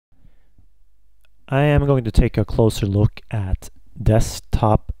I am going to take a closer look at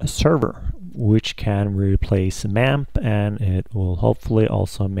desktop server, which can replace MAMP, and it will hopefully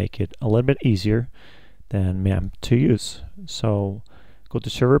also make it a little bit easier than MAMP to use. So go to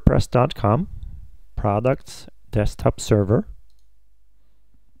serverpress.com, products, desktop server.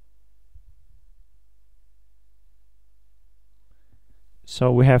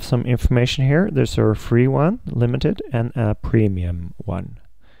 So we have some information here. There's a free one, limited, and a premium one.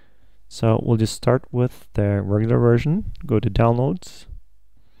 So we'll just start with the regular version, go to downloads,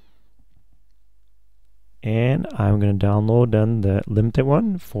 and I'm going to download then the limited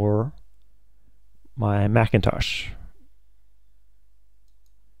one for my Macintosh.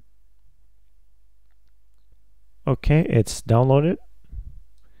 Okay, it's downloaded,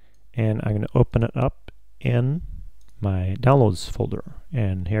 and I'm going to open it up in my downloads folder,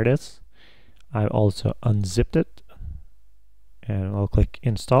 and here it is. I also unzipped it, and I'll click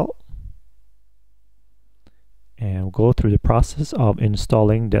install, and we'll go through the process of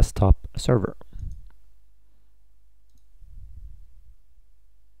installing desktop server.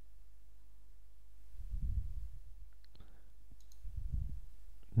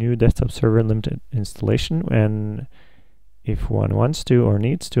 New desktop server limited installation, and if one wants to or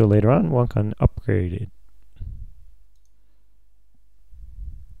needs to later on, one can upgrade it.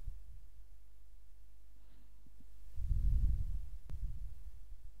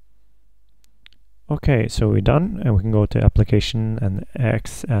 Okay, so we're done, and we can go to application and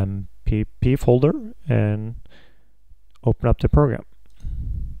XAMPP folder and open up the program.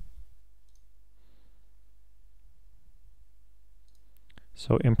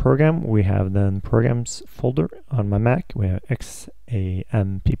 So in program, we have then programs folder. On my Mac, we have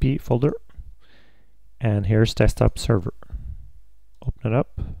XAMPP folder, and here's desktop server. Open it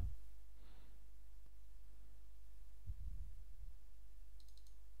up.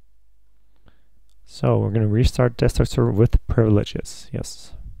 So we're going to restart desktop server with privileges.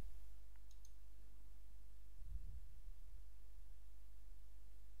 Yes.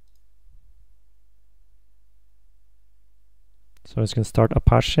 So it's going to start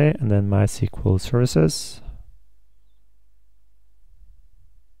Apache and then MySQL services.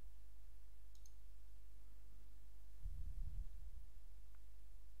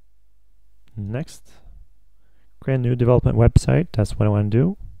 Next, create a new development website. That's what I want to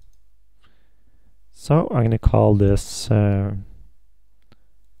do. So I'm going to call this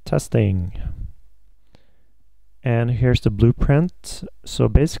testing. And here's the blueprint. So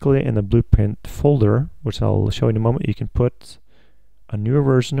basically in the blueprint folder, which I'll show you in a moment, you can put a newer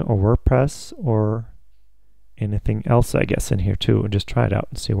version of WordPress or anything else, I guess, in here too, and just try it out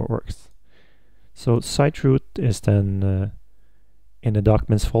and see what works. So site root is then in the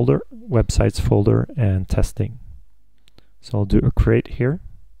documents folder, websites folder, and testing. So I'll do a create here.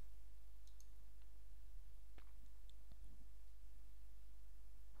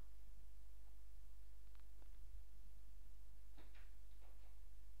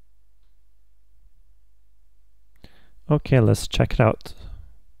 Okay, let's check it out.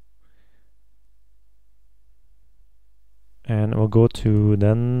 And we'll go to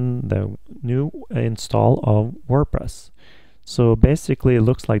then the new install of WordPress. So basically it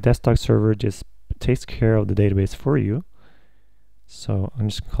looks like desktop server just takes care of the database for you. So I'm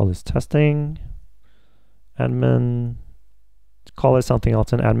just going to call this testing, admin, call it something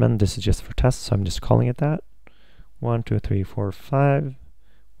else in admin. This is just for tests, so I'm just calling it that. 1, 2, 3, 4, 5.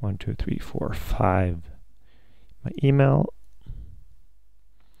 1, 2, 3, 4, 5. My email,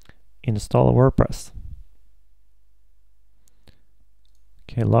 install WordPress.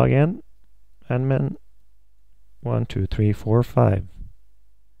 Okay, log in, admin, 1, 2, 3, 4, 5,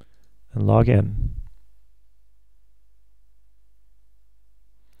 and log in.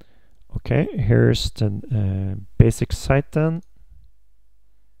 Okay, here's the basic site then,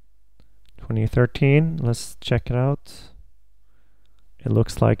 2013. Let's check it out. It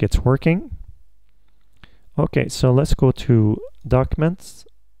looks like it's working. Okay, so let's go to documents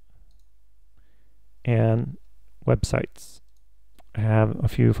and websites. I have a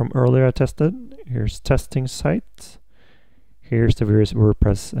few from earlier I tested. Here's testing site. Here's the various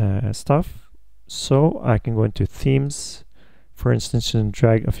WordPress stuff. So I can go into themes, for instance, and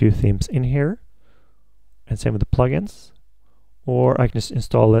drag a few themes in here, and same with the plugins. Or I can just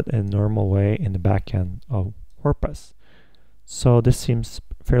install it in a normal way in the backend of WordPress. So this seems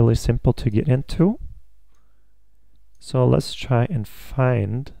fairly simple to get into. So let's try and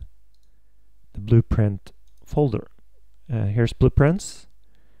find the blueprint folder. Here's blueprints.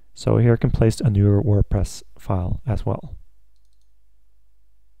 So here I can place a newer WordPress file as well.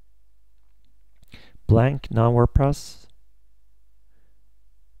 Blank non-WordPress.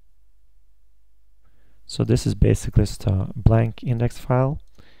 So this is basically just a blank index file,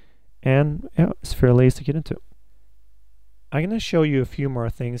 and yeah, it's fairly easy to get into. I'm going to show you a few more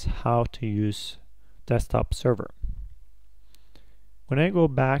things how to use desktop server. When I go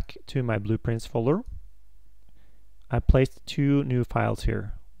back to my blueprints folder, I placed two new files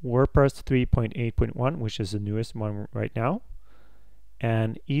here. WordPress 3.8.1, which is the newest one right now,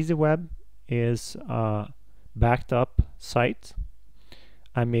 and EasyWeb is a backed up site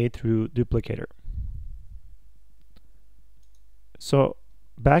I made through Duplicator. So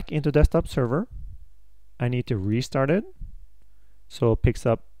back into desktop server, I need to restart it so it picks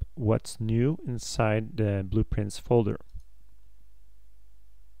up what's new inside the blueprints folder.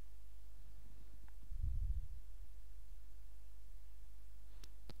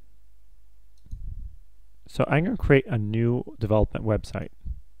 So I'm going to create a new development website.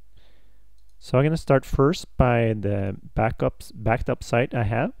 So I'm going to start first by the backed up site I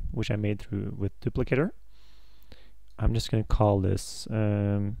have, which I made through with Duplicator. I'm just going to call this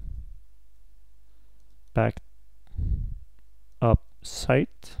backed up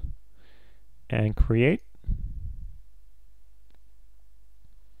site and create.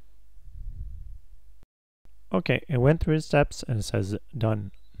 Okay, it went through the steps and it says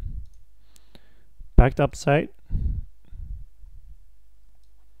done. Backed up site.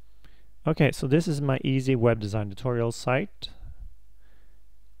 Okay, so this is my easy web design tutorial site.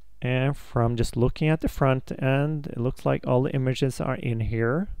 And from just looking at the front end, it looks like all the images are in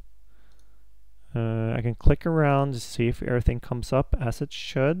here. I can click around to see if everything comes up as it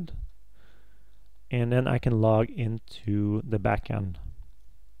should. And then I can log into the backend.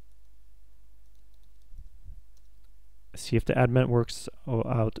 See if the admin works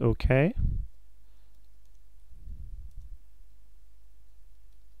out okay.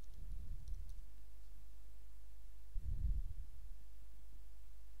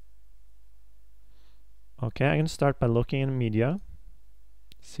 Okay, I'm going to start by looking in media,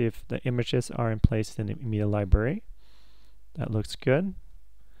 see if the images are in place in the media library. That looks good.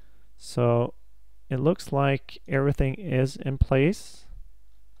 So it looks like everything is in place.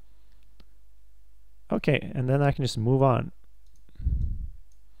 Okay, and then I can just move on.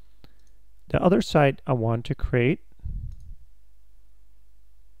 The other site I want to create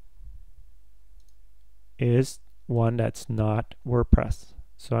is one that's not WordPress.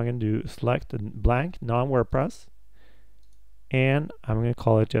 So I'm going to select a blank non-WordPress, and I'm going to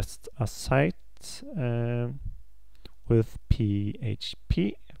call it just a site with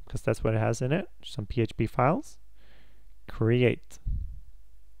PHP, because that's what it has in it, some PHP files. Create.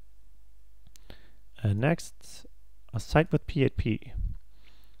 And next, a site with PHP.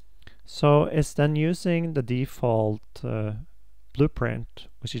 So it's then using the default blueprint,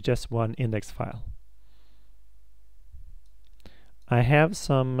 which is just one index file. I have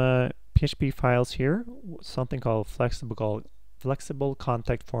some PHP files here, something called flexible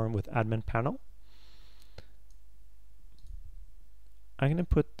contact form with admin panel. I'm going to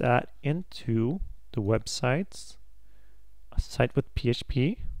put that into the websites, a site with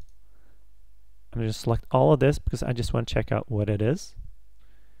PHP. I'm going to select all of this because I just want to check out what it is.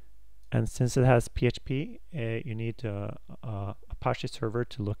 And since it has PHP, you need a Apache server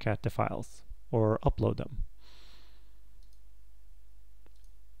to look at the files or upload them.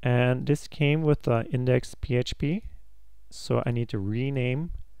 And this came with the index PHP, so I need to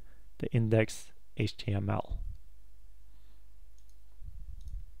rename the index HTML.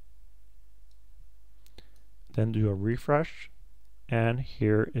 Then do a refresh, and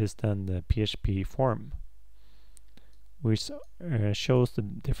here is then the PHP form, which shows the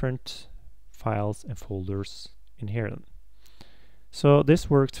different files and folders in here. So this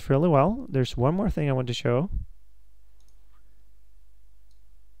works fairly well. There's one more thing I want to show.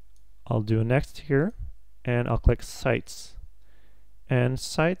 I'll do next here, and I'll click Sites. And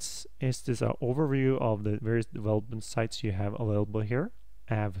Sites is this overview of the various development sites you have available here.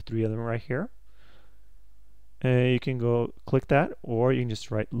 I have 3 of them right here. You can go click that, or you can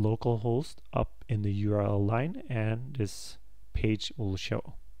just write localhost up in the URL line, and this page will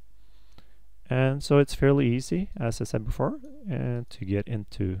show. And so it's fairly easy, as I said before, to get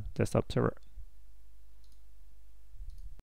into desktop server.